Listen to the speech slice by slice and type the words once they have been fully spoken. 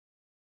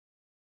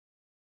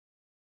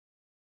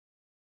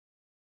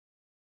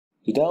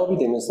Today I'll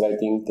be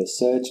demonstrating the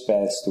Search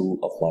Paths tool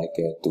of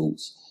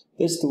myCADtools.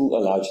 This tool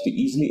allows you to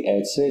easily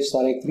add search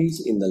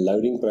directories in the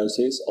loading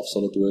process of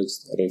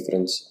SolidWorks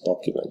reference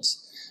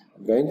documents.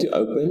 I'm going to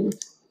open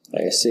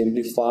an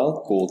assembly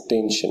file called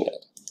tensioner.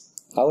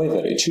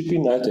 However, it should be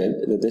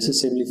noted that this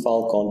assembly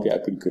file can't be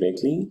opened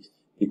correctly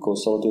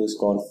because SolidWorks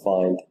can't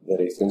find the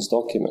reference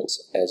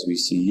documents as we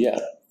see here.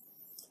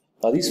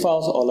 Now these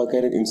files are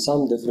located in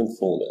some different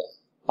folder.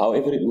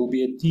 However, it will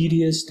be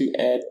tedious to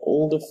add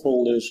all the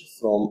folders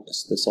from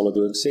the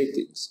SolidWorks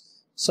settings.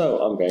 So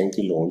I'm going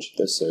to launch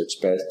the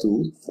Search Path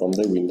tool from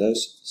the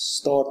Windows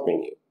Start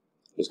menu.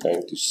 Just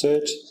going to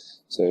Search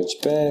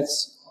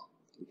Paths,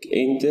 click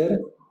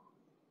Enter.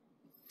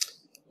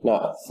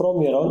 Now,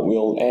 from here on,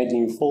 we'll add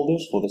new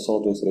folders for the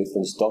SolidWorks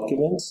reference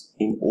documents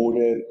in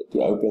order to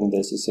open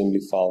this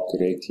assembly file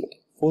correctly.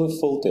 For the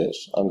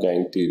filters, I'm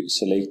going to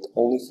select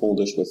only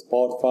folders with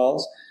part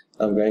files.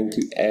 I'm going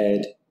to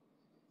add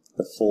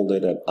the folder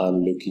that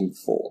I'm looking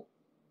for.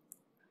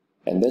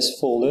 And this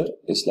folder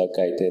is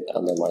located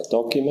under my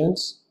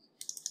documents.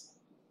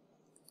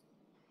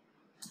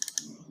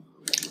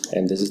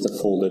 And this is the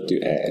folder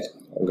to add.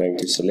 I'm going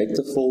to select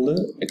the folder,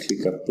 I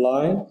click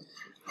Apply,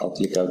 I'll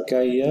click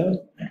OK here.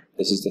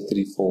 This is the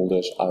 3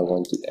 folders I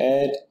want to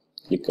add,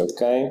 click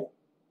OK.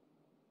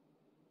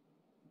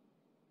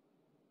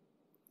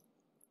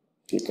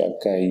 Click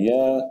OK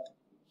here.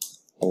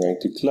 I'm going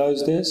to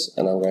close this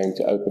and I'm going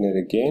to open it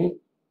again.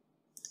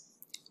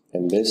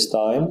 And this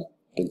time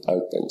it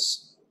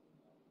opens.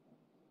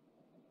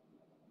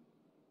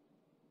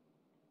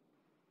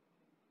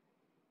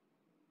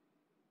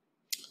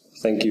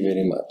 Thank you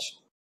very much.